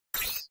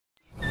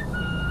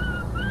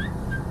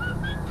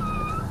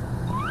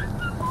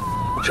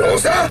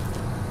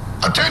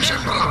Attention,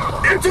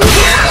 Bravo. Last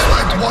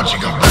night watching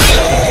a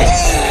battle,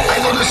 I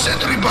noticed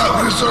sentry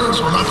bot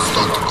reserves were not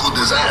stocked good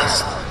as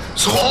ass.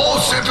 So all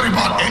sentry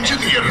bot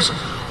engineers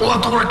will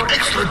have to work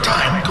extra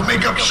time to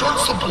make up short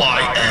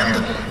supply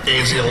and,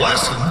 as a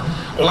lesson,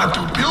 will have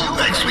to build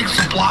next week's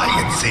supply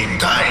at the same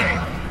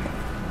time.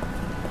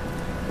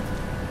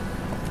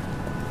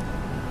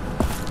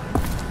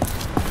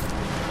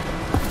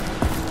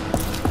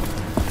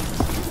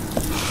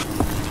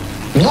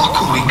 Look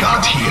who we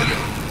got here.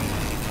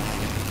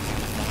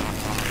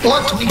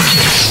 Let me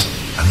guess.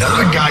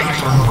 Another guy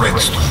from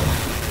Redstone.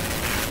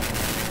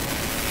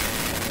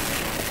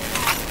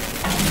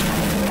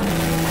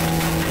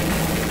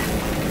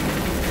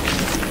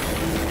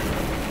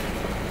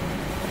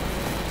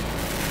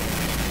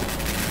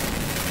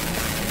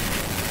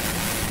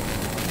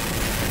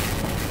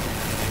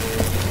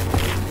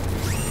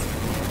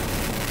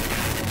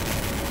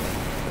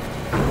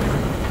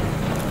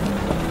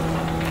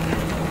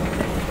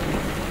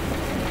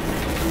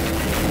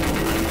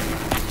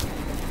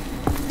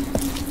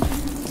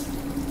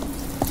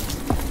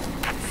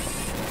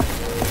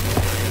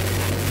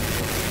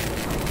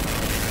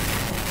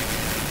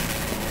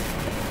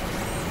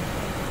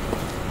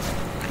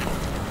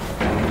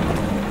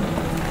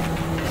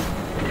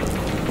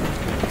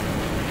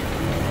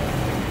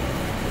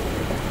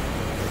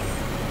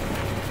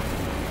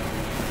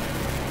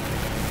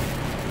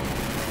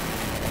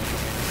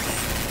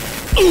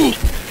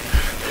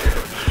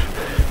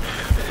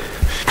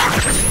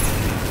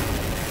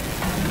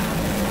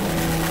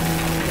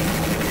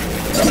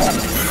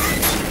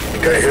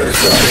 I hear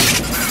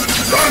something.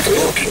 Start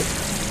looking.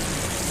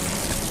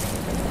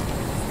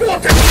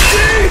 What a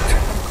shit!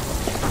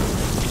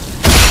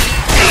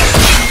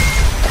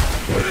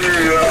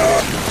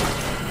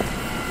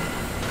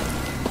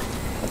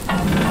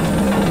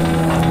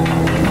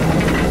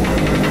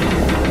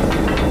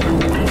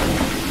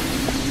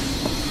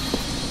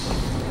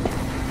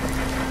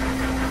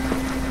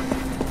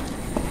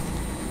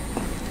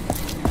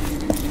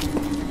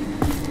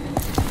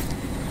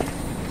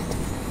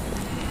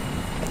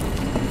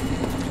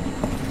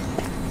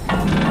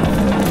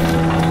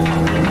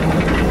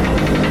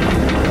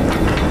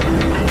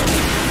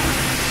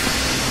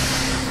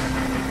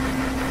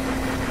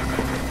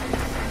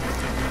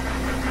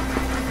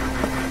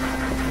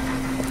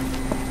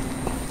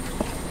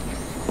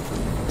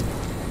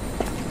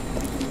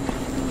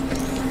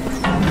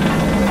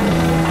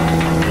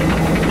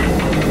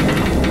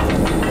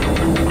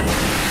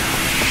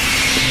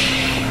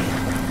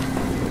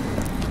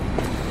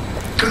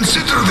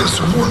 Consider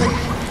this warning.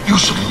 You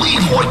should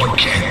leave what you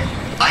can.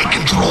 I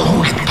control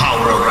who get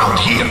power around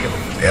here.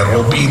 There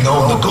will be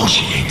no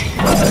negotiating.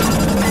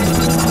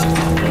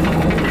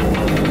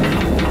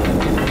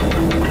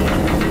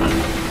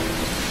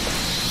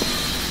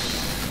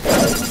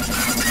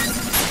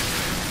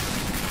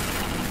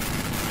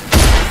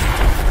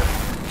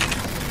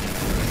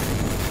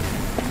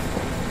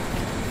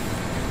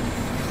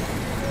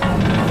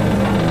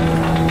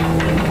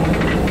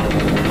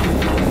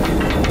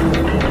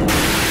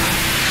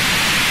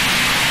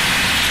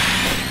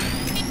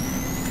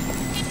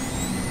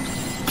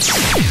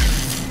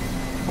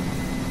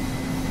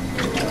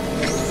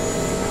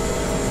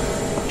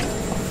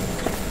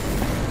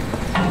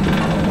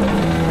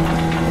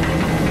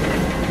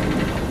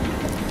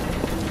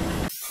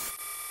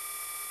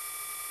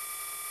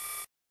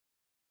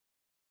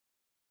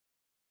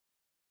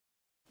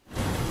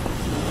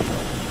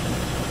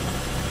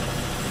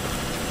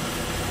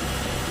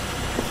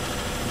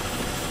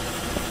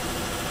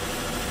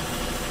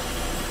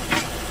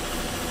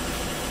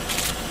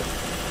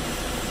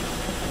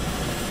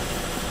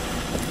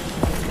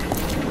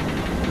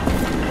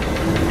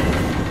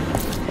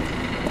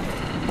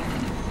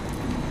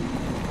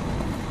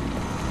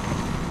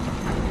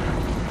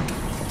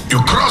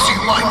 You're crossing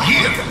line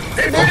here.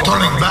 No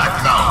turning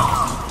back now.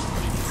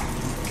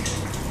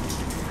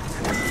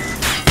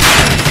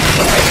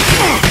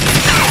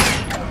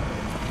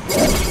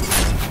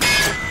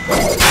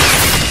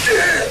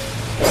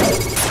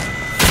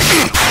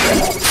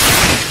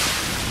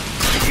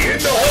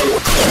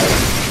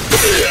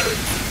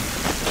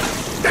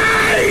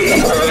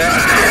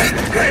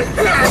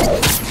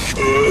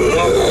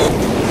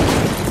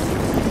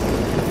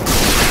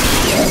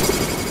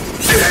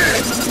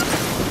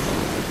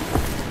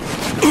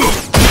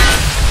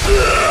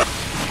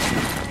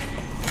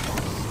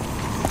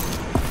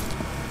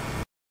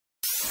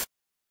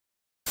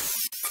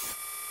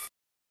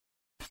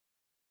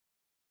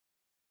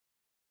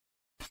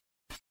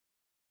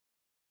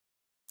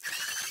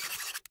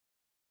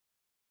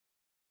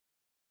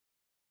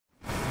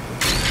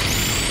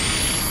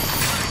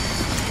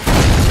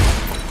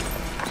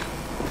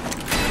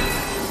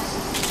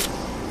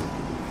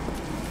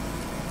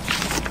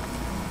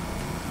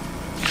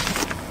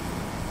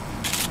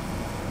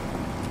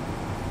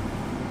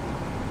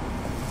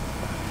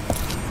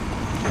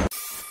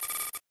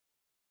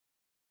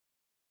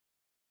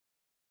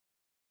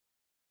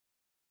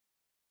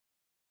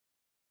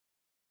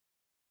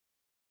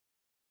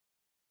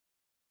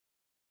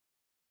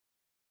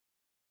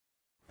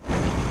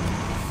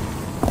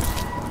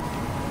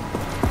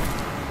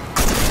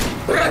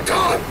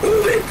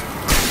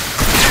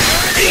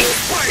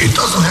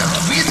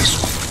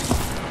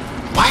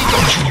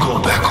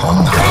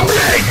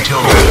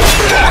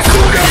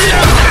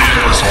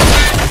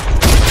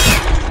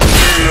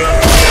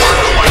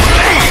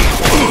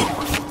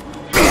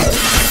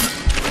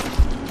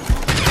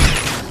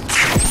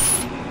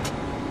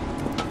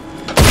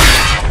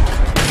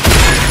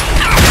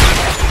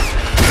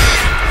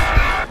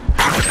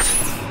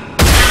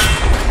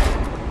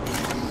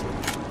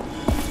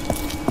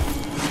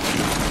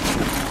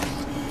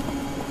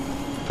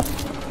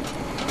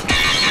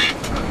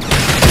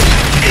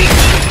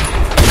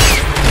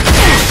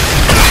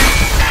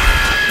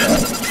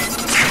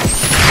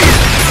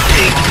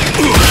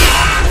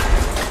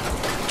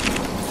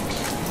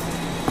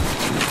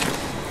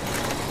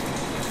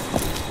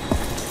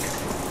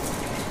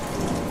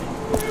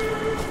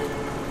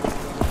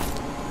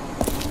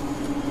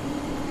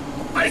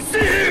 I see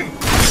him!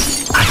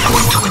 I'm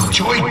going to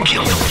enjoy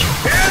killing you.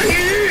 There he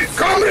is!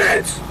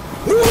 Comrades!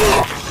 Move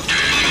up!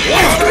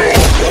 One thing!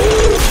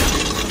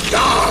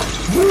 Ah,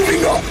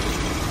 moving up!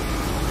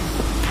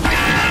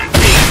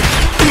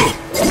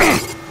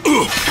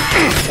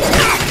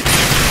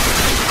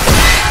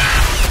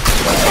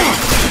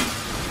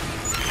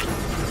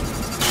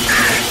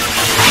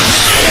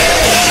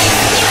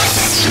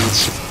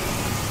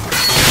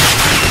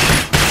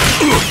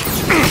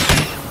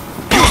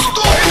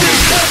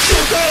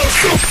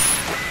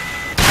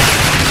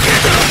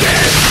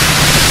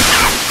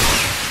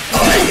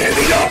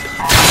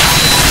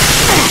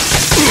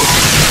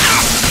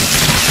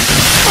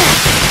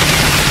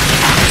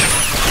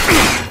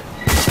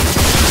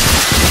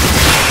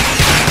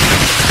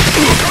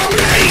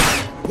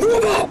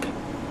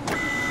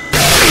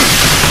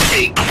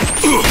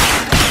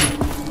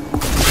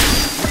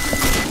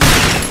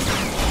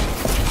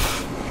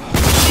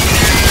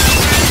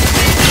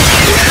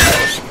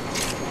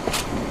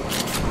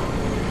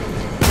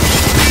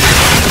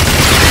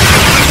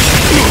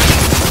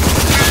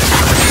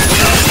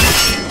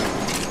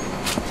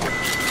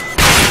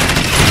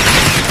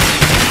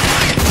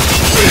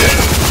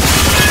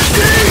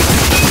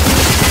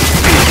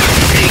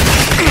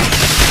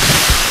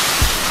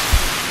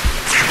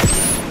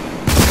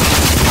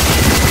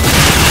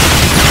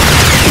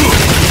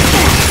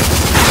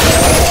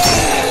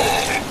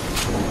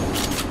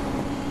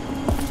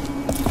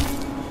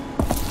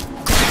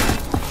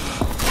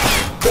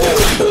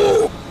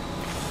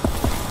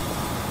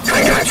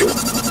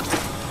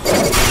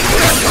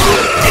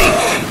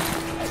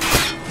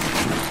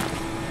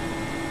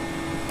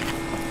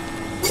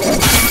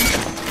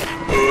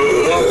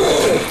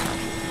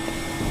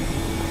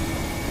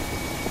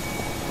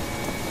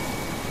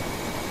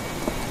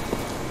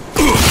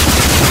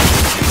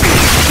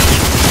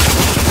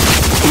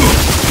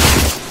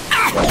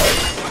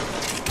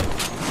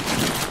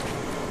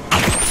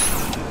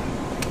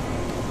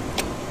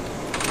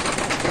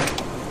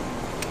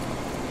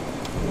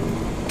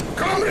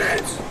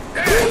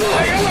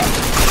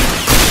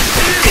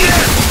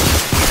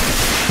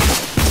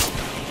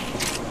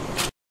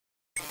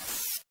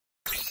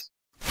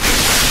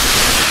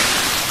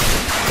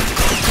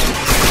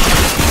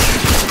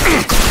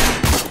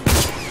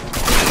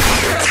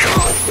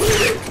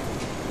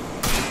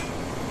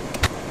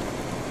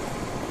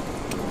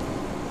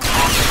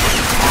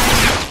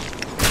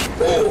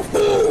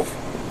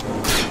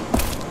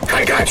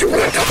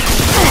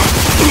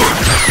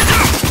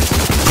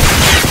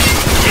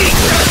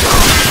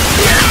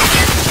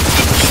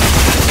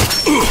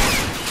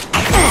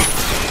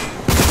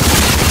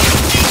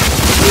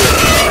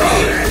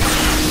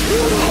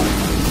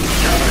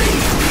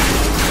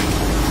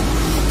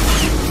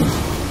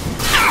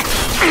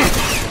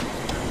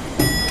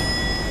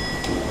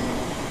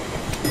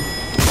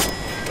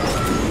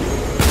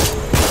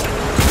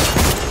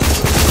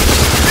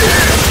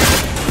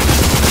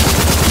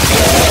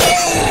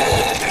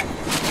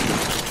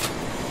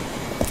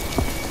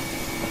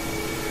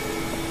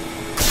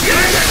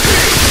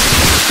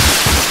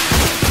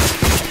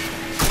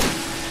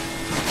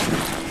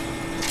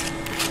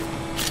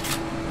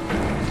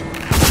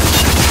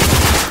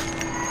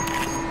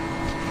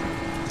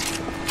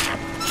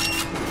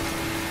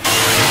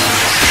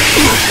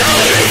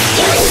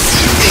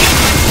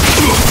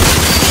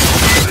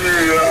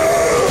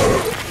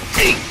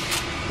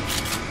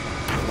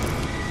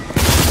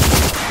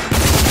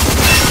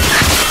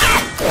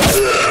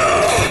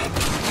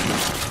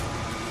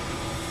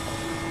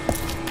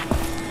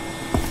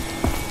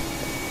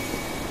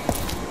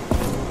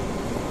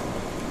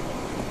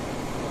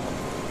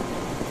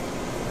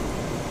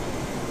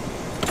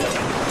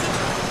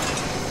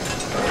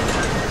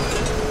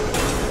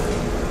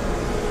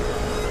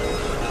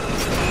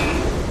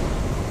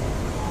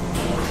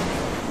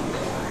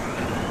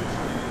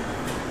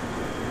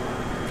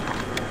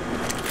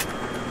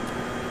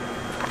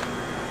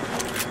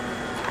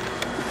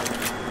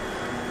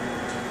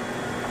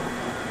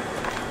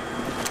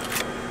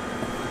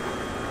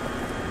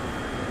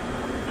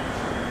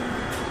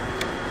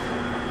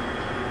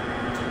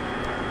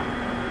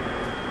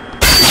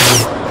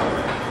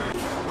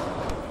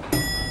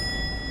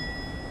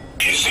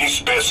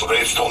 Space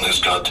redstone is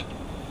good.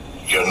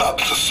 You're not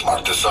the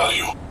smartest, are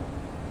you?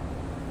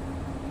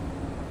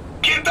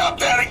 Get up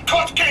there and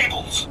cut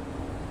cables!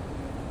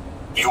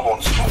 You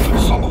won't stupid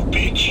son of a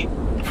bitch.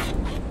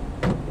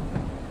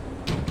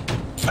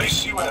 I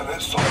see why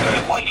redstone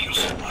guy like you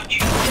so much.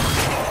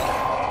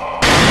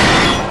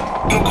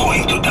 You're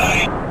going to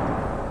die.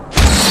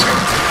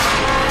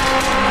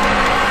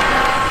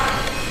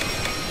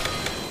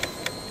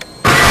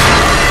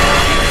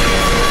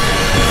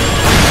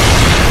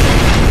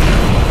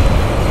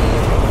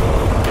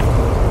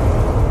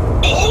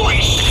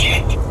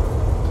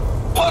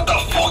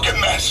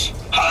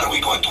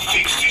 Going to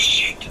fix this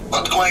shit.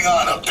 What's going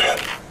on up there?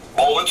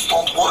 Bullets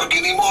don't work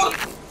anymore?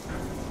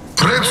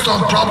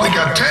 Redstone probably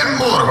got 10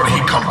 more where he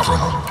come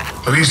from.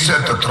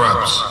 Reset the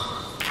traps.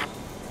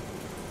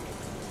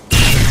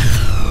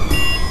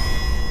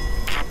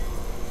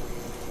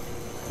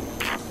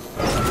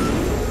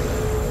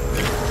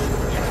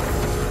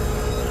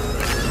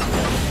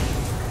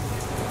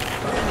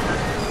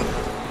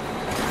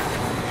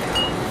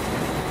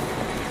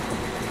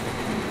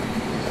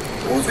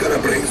 Who's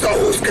gonna bring the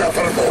Huska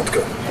for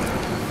vodka?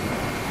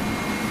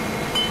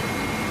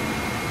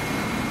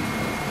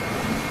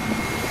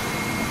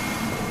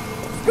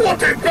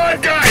 Spotted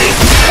bad guy!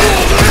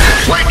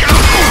 Wake up!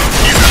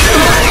 He's a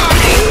guy!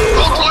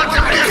 Don't let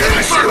him get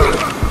any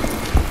further!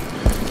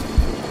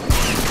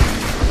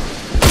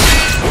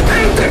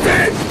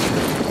 Entertain!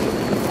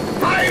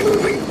 I'm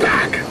moving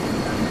back!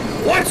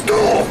 Let's go!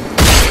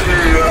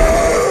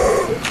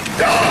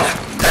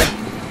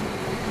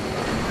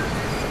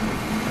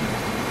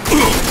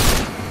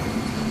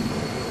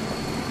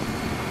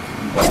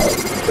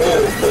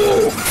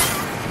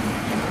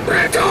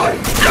 Breton,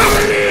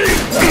 cover me!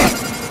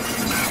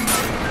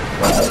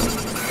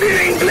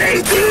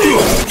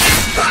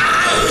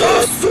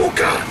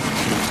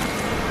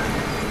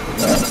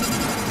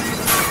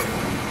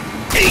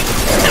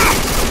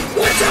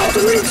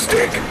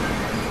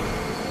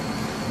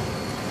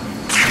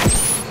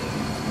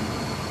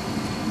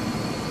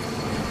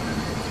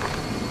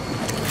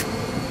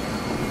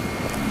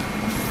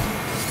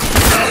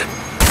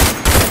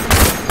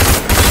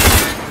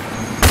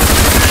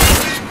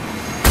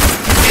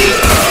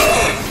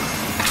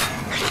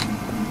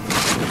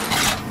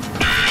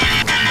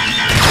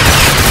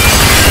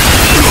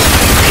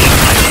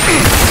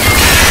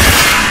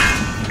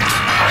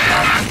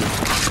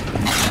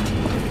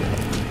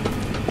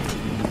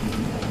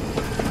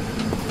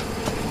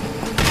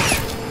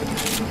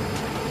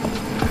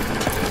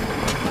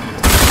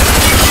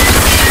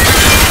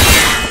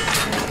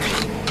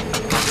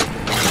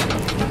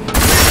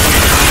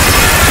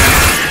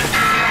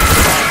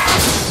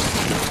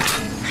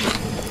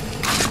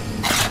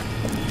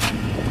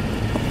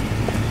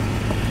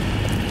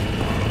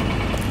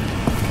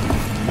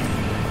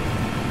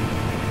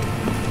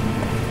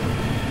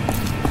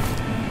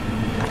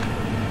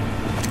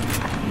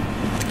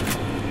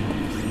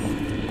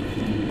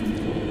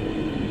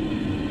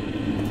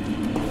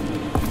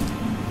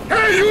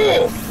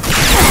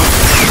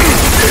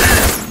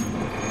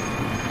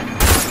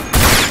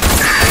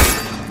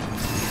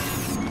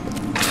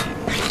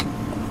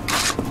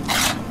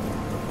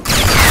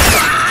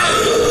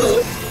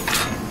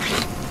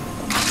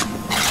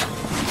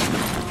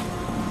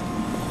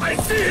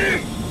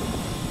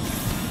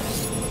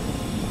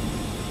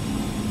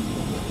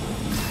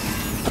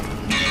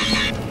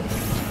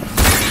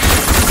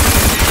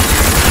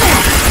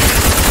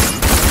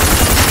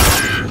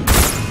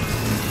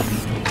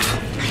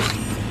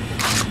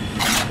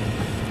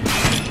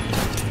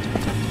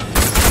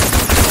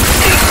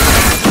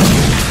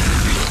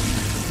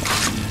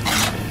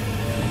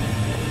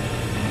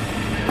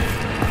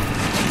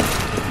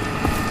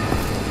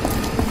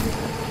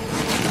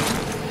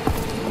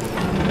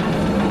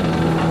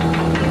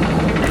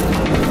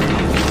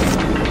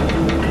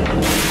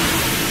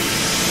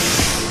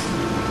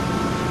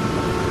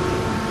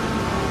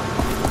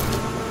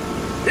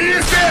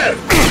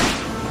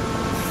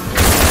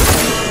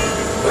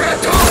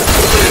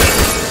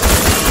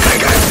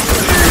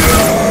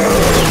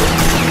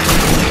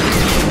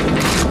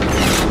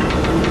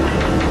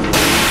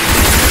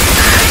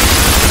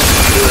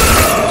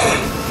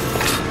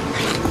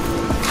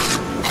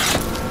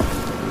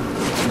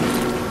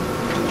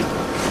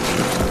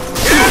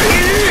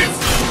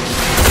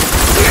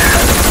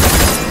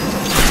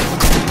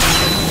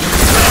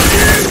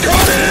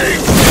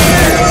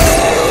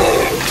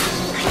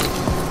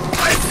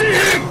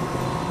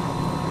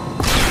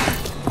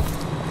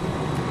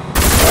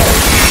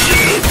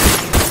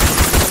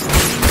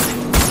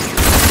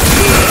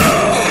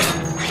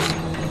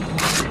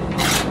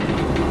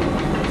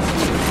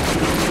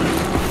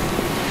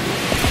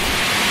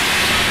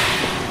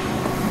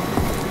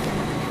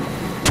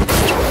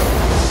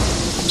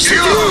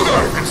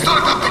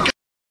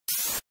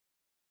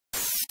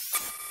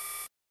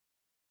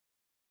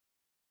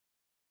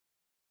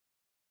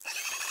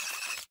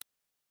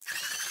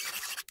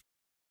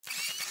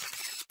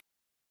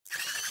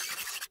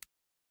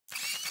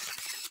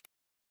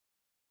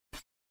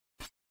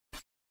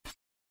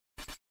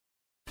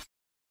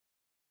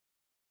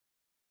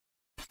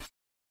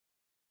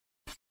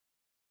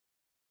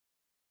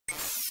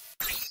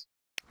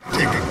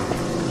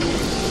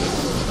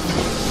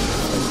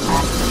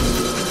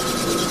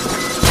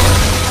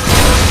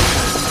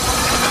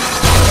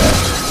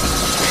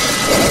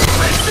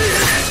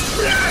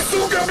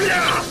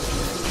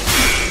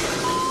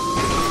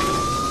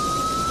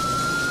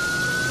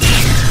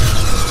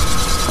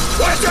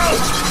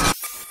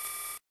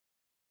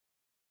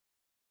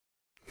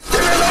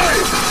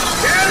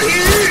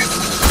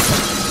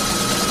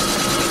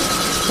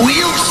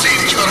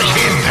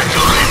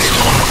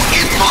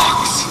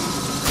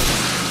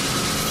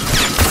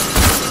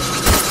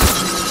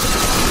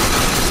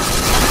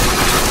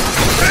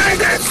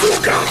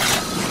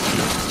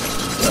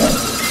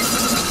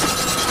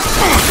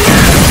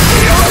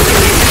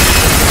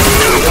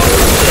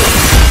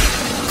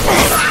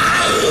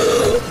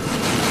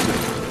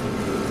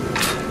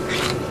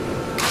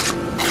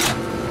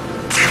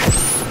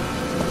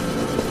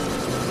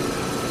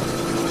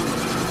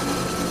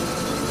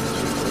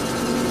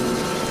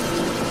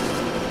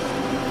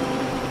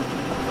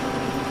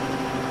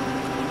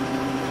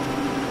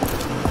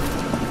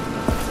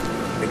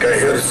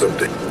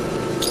 something.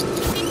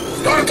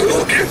 Start to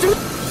look into...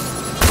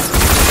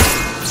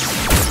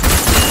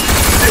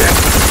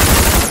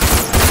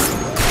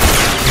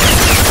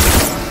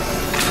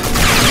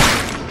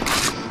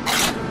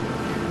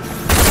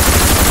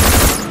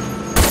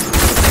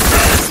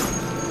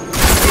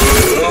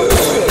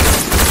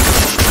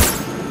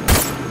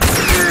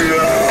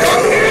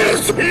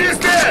 He is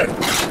dead!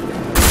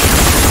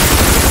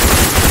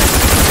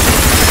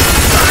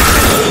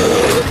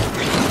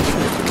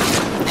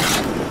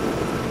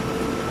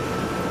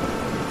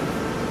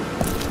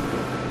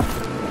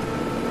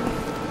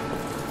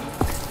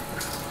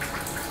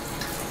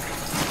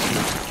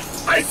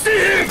 I see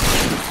him!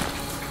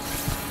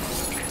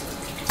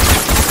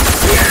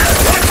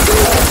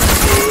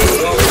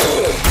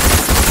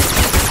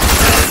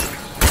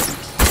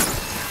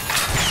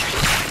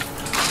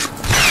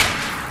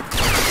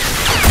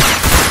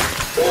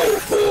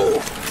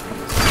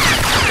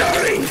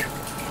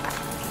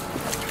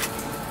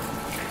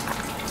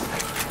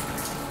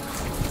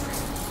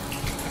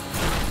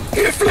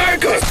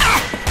 Flank us!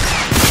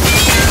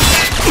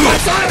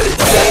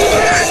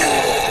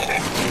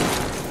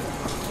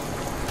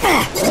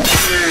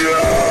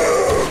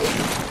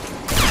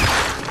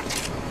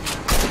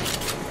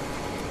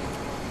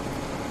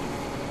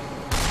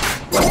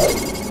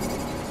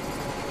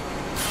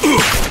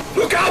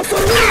 Look out for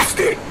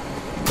Rusty!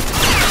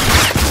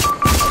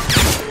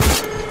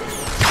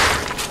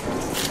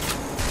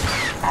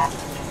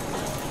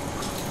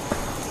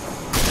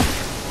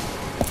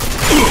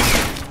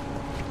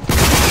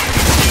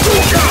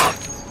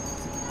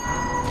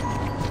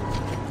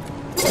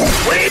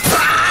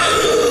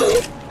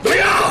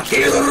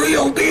 He's the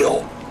real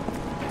deal.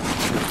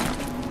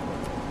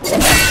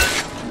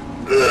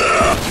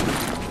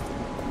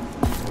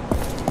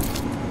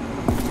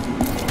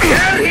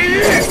 There he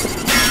is.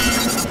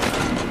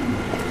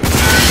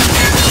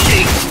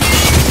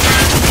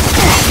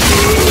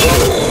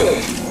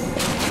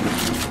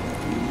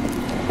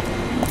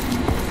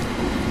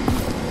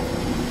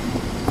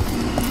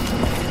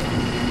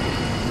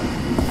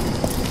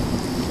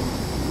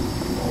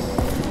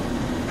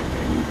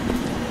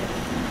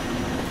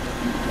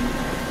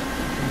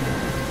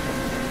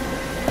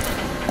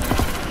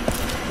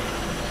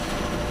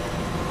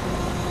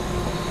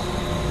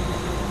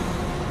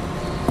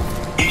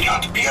 He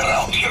got to be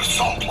around here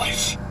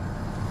someplace.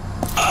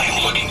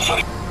 I'm looking for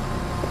him.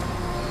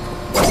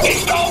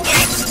 He's down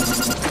there.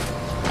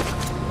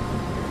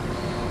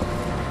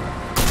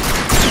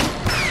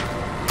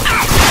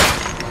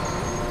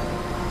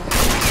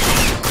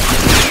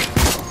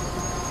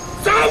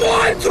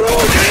 Someone throw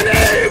a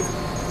grenade!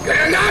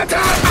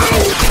 Granata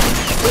out!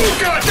 Who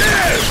got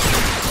this?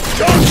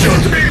 Don't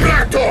shoot me,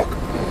 Black Dog!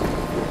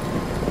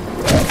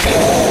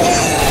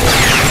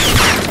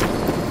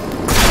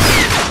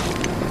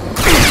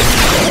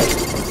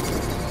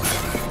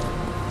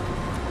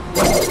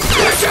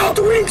 Watch out,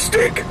 wing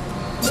stick!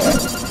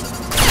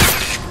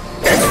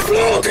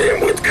 Explode him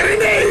with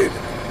grenade!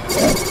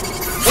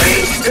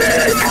 Wing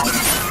stick!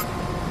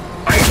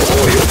 I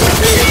told you to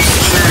be!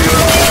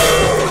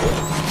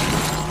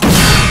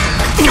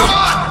 Come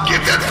on!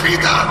 Get that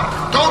feed on!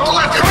 Don't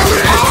let him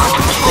get power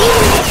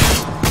control!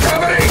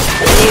 Covering!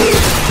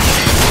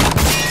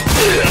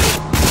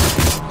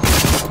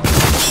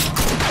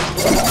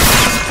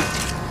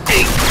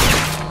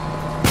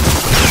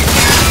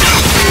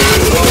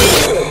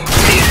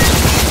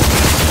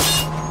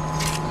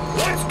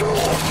 Let's go!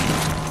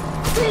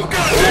 Who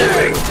got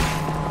moving?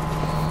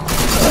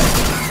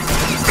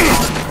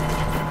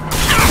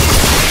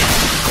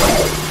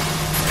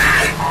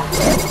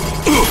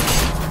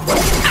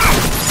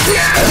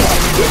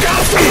 Look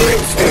out for the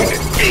wing stick!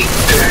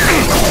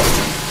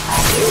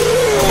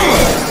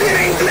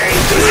 Spinning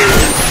blade!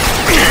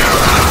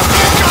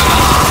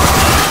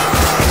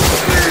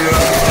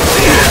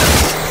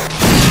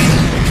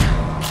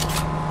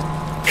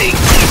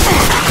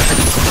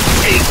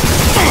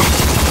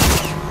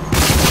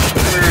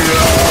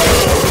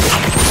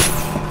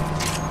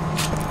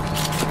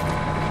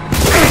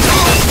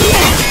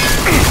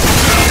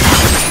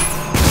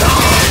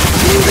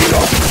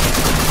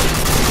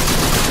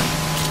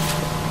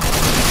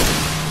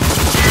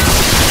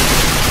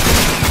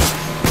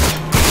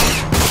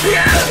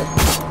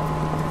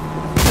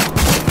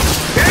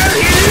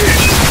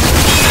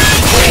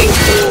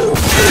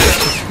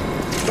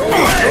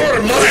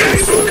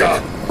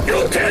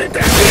 You'll take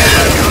that!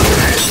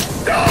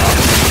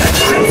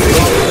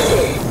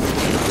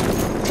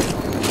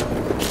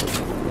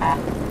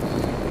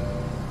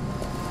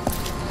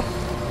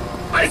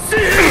 I see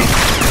him!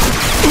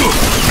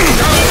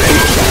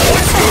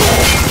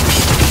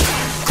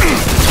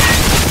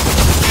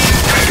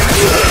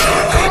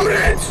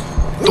 Comrades!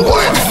 Do I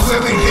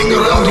have anything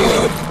around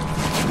here?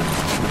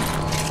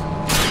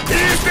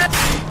 He's dead!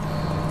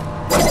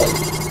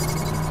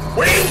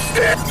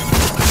 Wasted!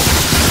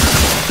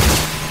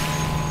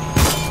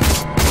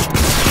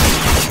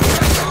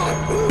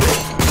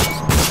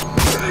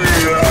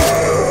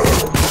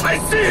 I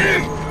see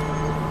him!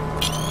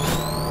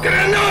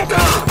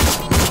 Granata!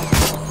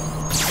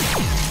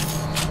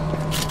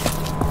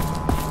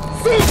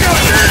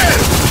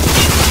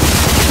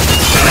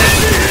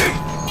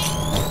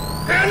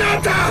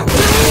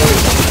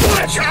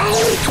 Watch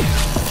out!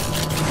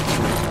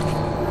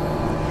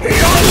 He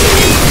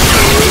only...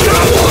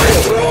 Someone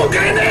throw a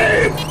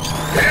grenade!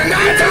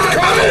 Grenade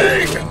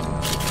coming!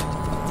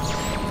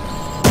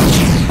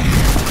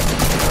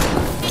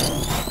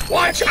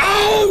 Watch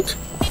out!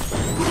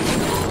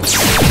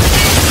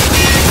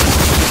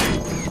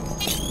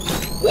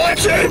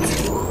 Watch it!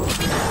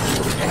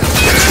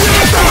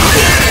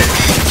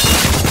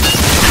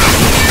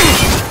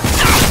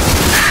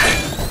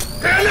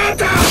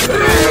 Granata!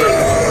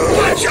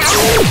 Watch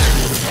out!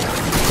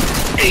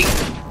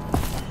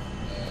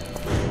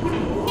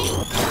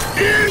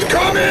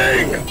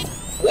 Incoming!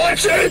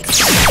 Watch it!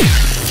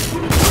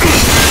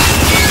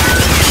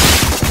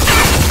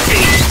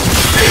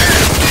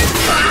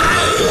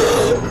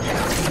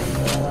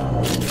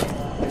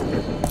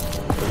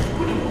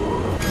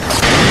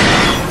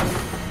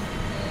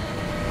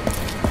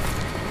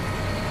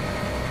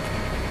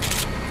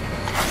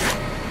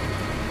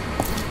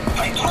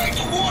 I tried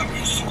to warn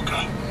you, Suka.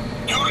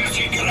 You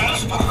receive your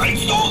ass for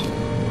Redstone?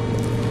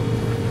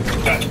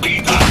 That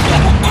Peter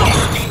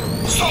double-crossed me.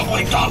 Some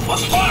I thought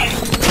was fine.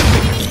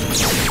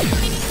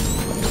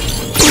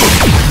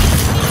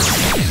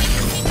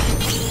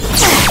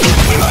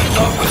 When I'm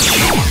done with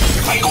you,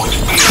 I'm going to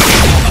pay you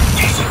for the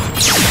visit.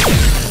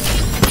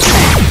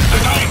 The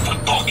time for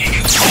talking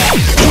is gone.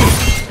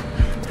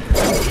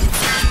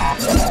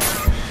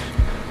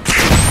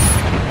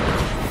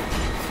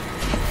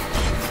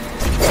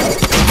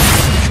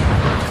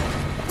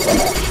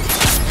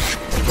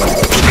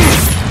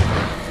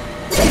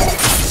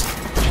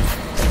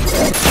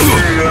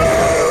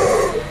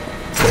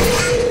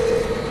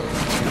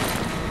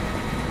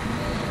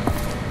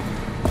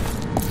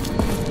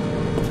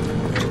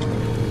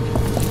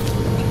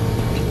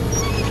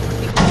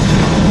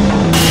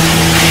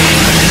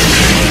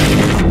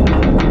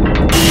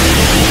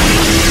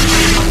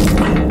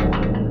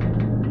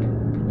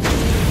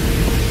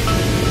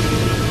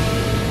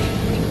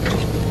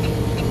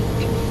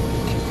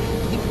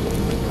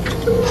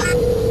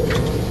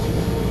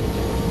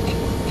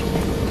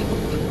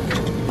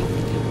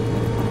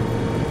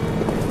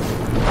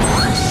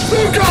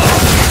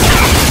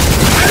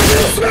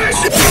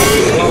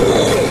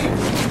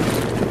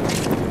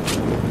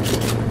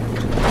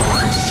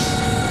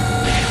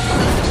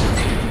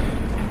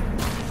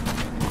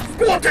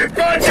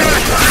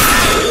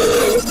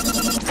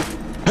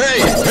 Hey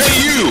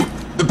you!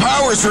 The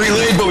power's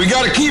relayed, but we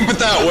gotta keep it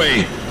that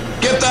way.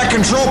 Get that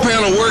control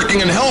panel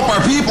working and help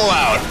our people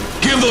out.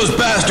 Give those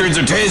bastards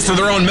a taste of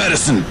their own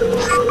medicine.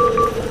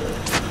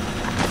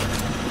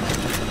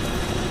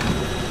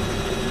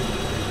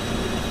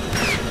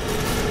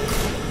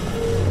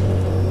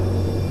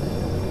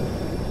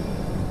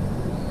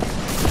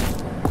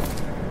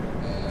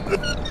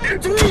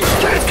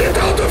 Let's get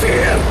out of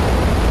here!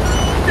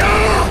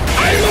 Yeah,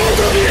 I'm out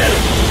of here!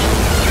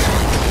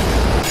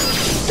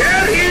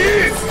 There he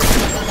is!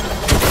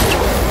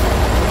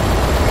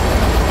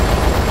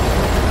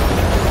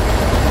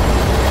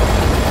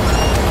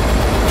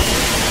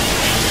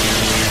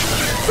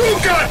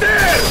 Suka,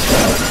 there!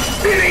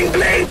 Spinning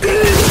blade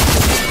team!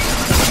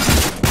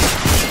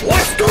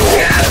 What's doing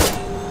here?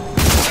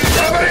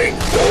 Covering!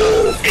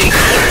 Move!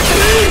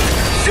 Retreat!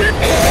 Shit!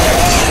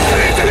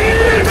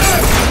 Retreat!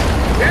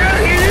 There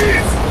he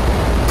is!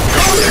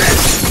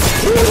 Comrades!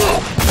 Move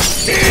up!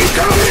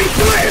 Incoming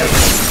fire!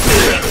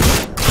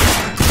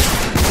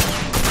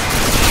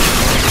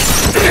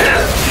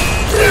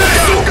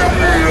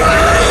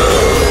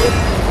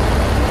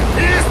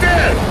 He's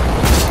dead!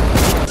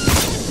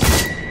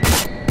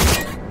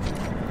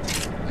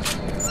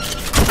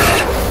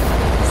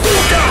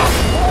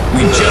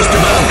 We just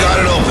about got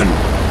it open.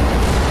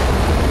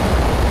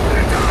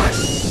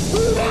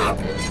 Move up!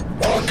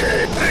 Okay,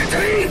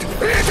 retreat!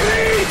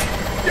 Retreat!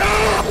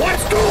 Yeah,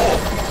 let's go!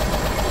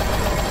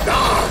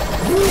 Ah,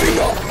 moving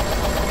up!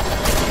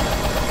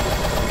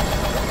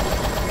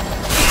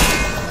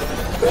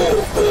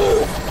 Move,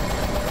 move!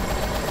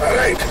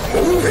 Alright,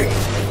 moving!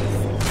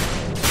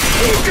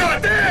 Who got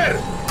there?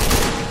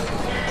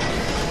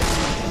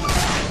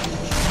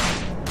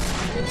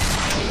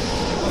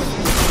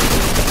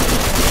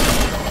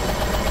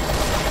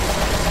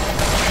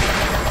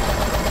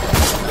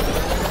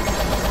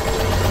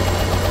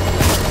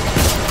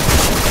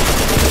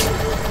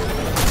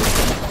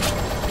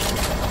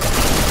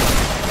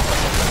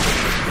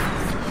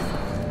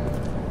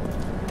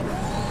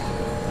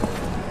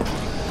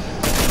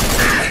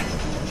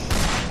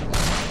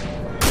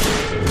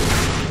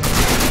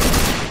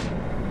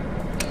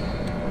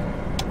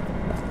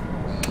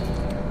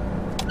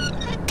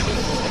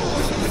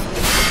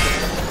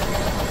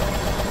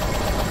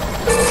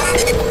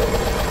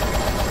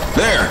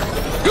 There!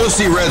 Go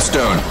see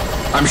Redstone.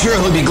 I'm sure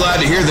he'll be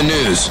glad to hear the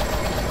news.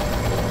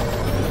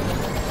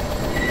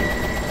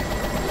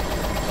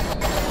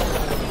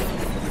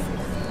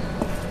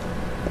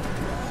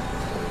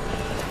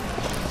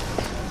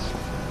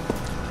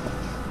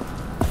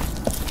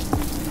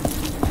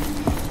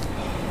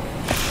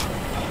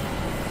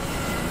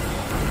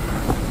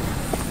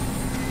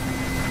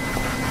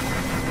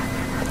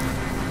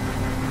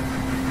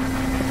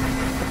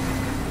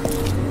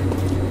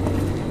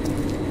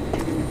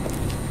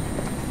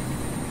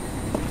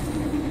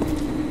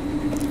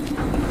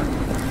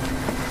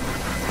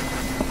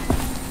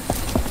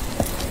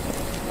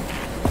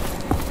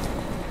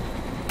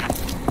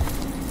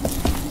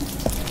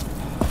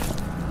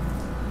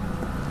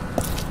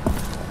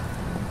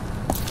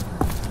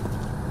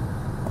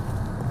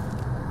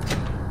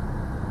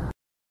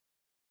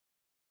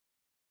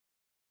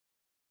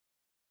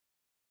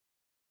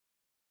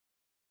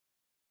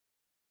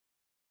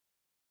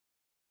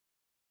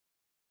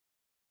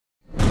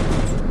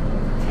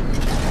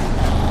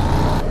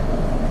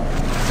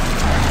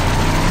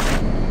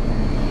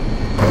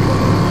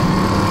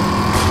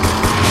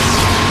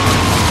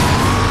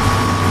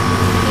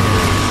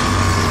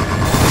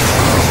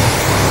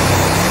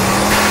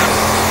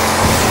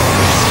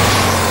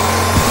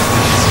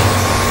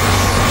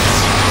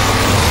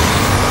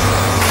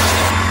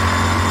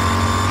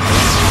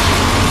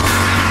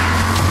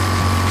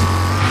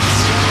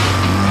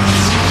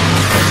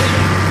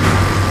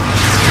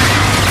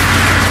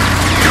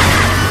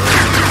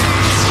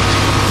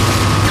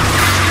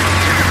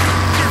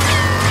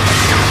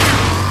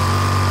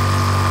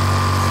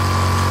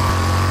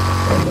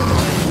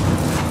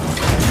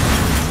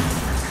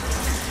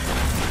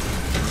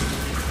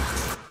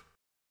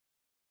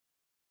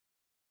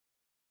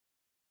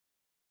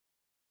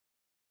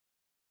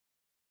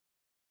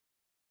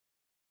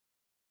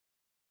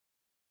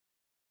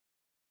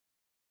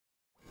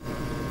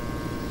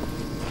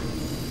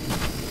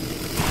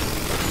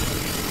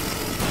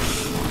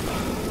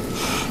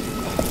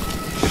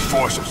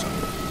 forces.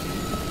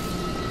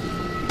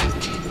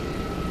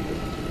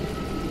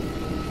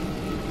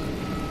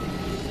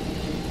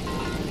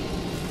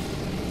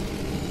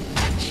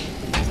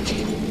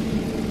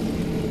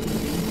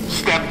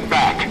 Step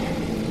back.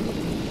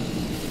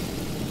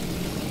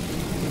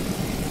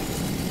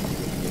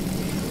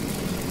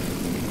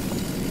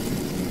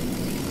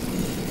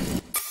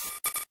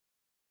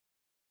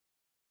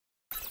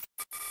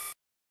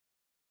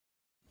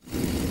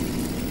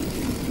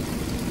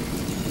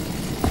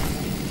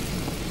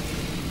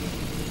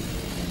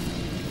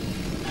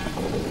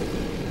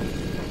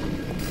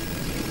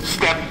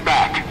 Step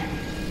back.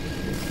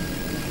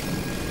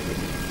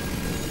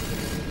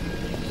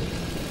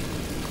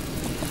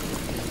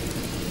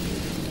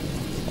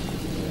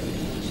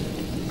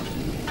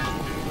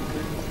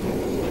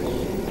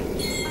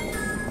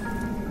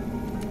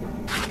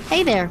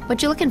 Hey there,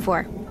 what you looking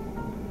for?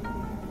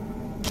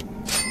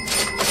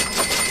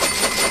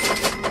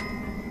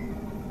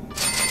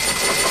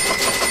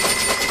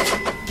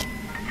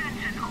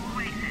 Attention all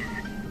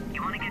races.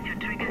 You want to get your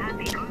trigger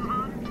happy groove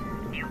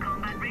on? New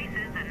combat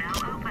races are now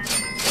open.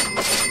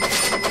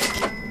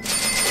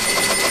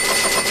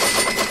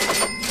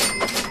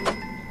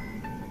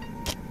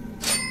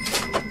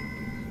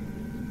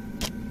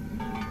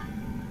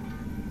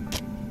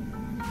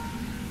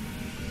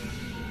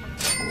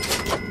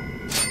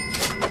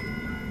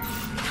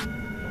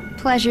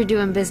 Pleasure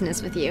doing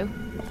business with you.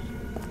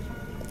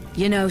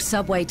 You know,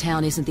 Subway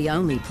Town isn't the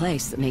only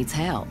place that needs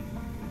help.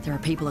 There are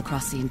people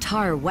across the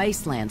entire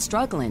wasteland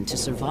struggling to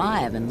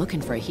survive and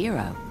looking for a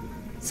hero.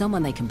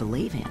 Someone they can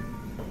believe in.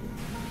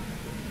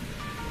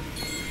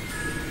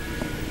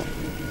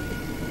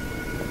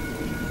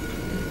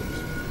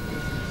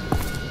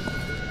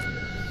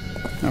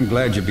 I'm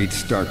glad you beat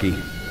Starkey.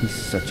 He's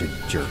such a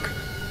jerk.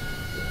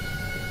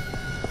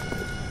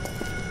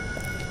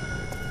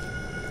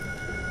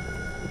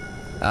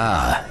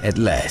 Ah, at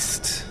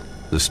last.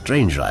 The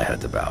stranger I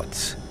heard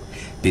about.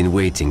 Been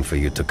waiting for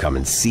you to come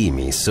and see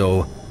me,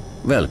 so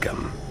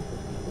welcome.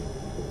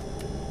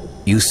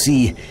 You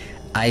see,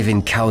 I've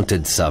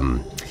encountered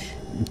some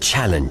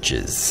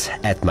challenges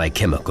at my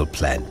chemical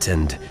plant,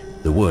 and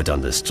the word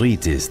on the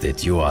street is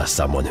that you are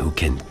someone who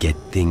can get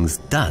things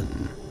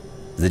done.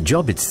 The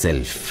job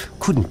itself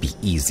couldn't be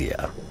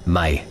easier.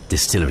 My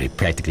distillery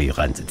practically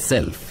runs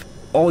itself.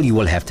 All you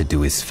will have to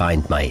do is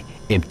find my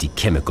empty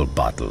chemical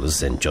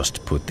bottles and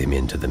just put them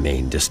into the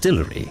main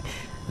distillery.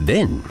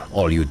 Then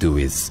all you do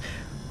is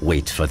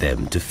wait for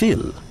them to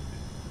fill.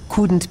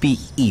 Couldn't be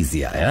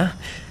easier, eh?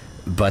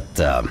 But,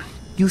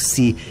 you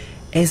see,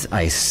 as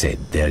I said,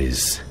 there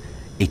is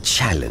a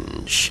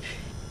challenge.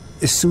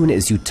 As soon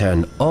as you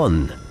turn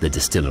on the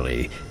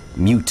distillery,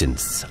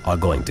 mutants are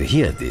going to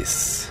hear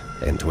this.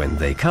 And when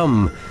they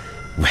come,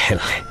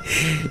 well,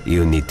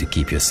 you need to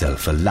keep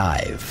yourself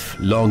alive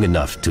long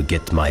enough to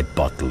get my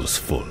bottles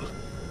full.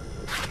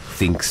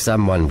 Think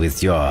someone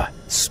with your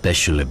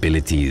special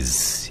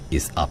abilities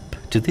is up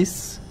to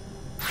this?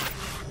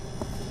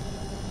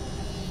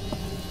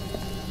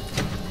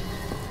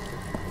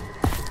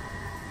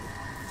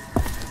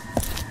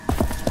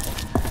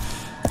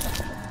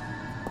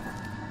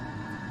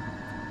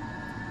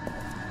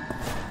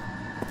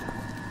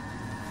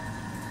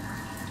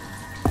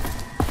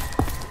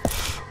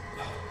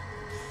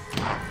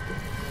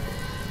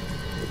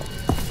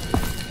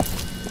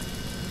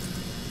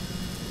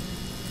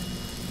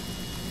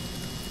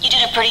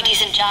 Pretty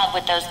decent job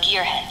with those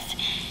gearheads.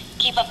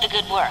 Keep up the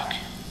good work.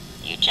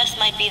 You just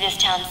might be this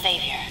town's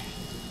savior.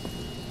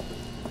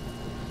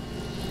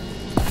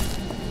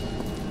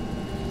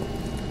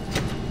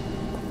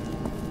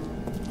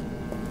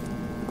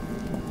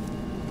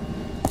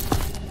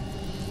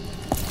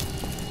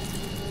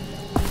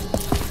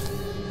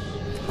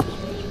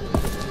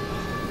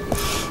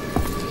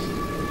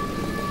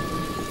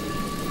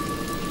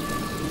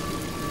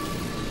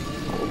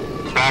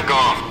 Back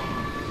off.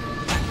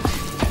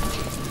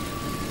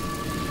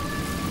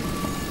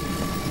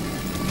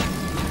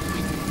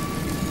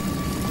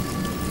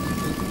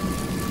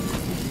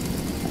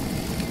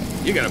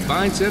 You got a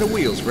fine set of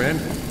wheels, friend.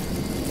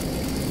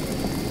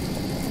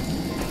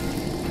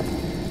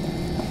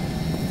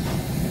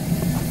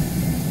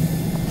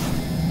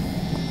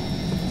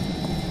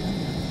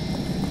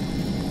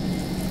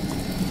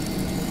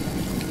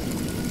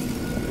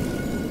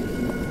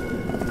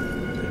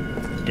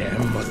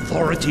 Damn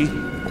authority.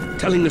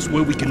 Telling us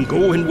where we can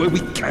go and where we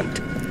can't.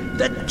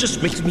 That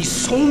just makes me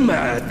so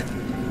mad.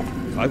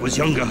 If I was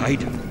younger,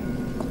 I'd...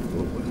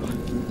 Oh, well.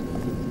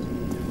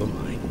 Never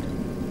mind.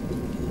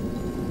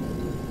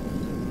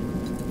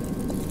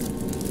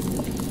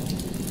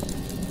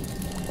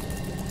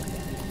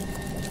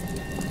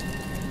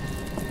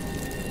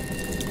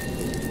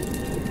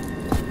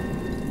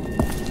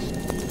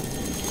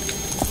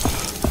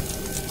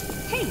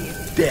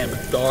 Damn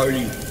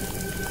authority.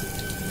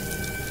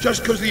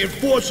 Just because the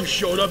enforcers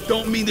showed up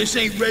don't mean this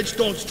ain't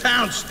Redstone's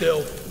town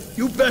still.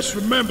 You best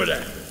remember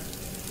that.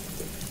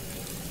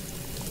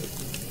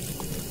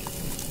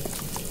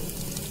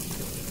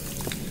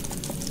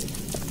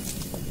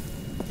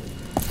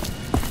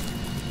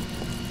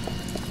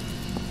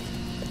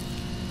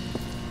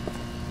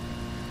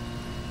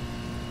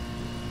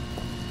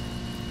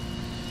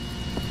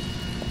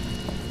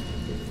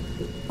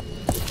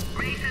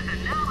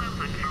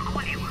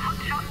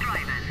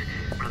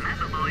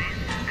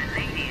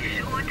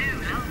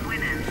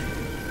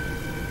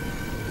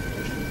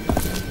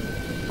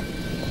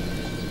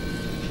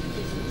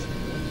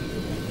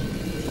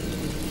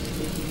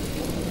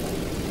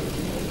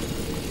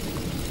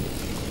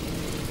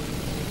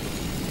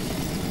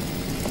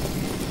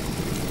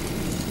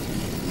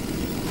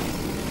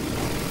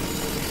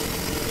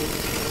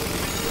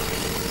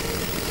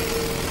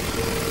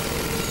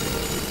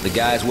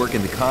 guys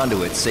working the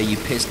conduits say you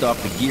pissed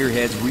off the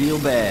gearheads real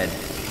bad.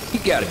 You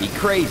gotta be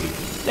crazy.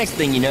 Next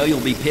thing you know, you'll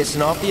be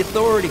pissing off the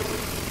authority.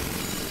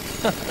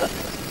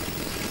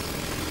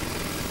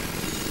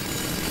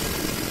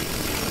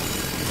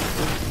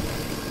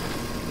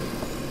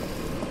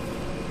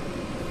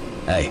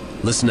 Hey,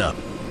 listen up.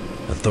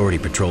 Authority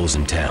patrols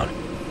in town.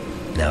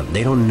 Now,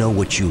 they don't know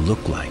what you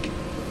look like.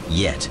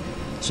 Yet.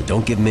 So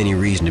don't give them any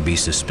reason to be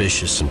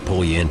suspicious and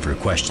pull you in for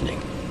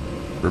questioning.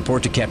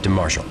 Report to Captain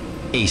Marshall.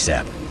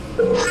 ASAP.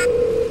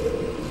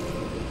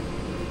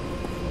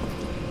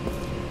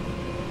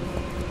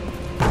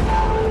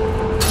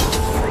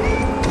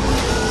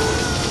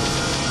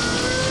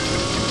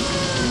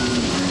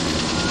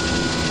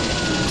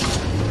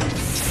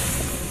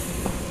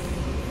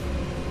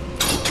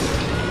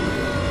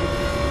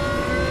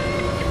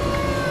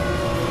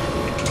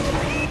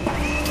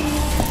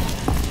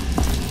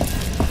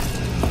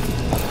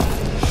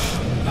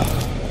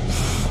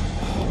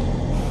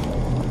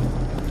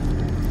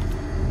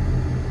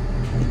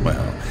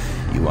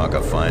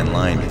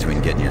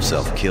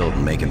 Killed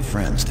and making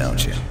friends,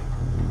 don't you?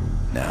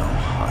 Now,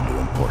 on to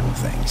important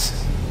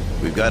things.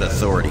 We've got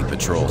authority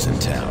patrols in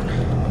town.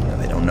 Now,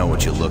 they don't know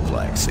what you look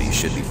like, so you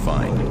should be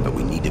fine, but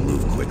we need to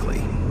move quickly.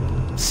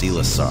 See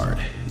Lassard.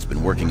 He's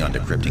been working on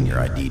decrypting your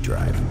ID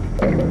drive.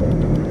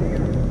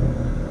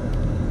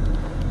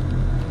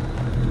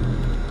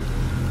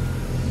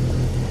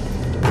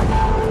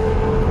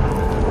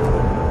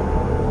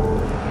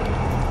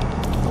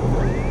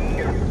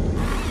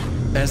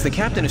 As the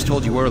captain has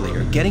told you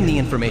earlier, getting the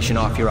information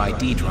off your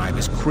ID drive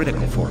is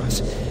critical for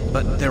us.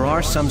 But there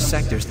are some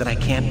sectors that I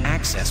can't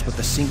access with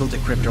the single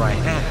decryptor I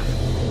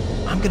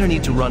have. I'm gonna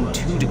need to run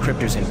 2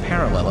 decryptors in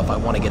parallel if I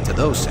want to get to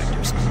those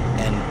sectors,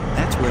 and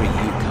that's where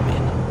you come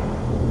in.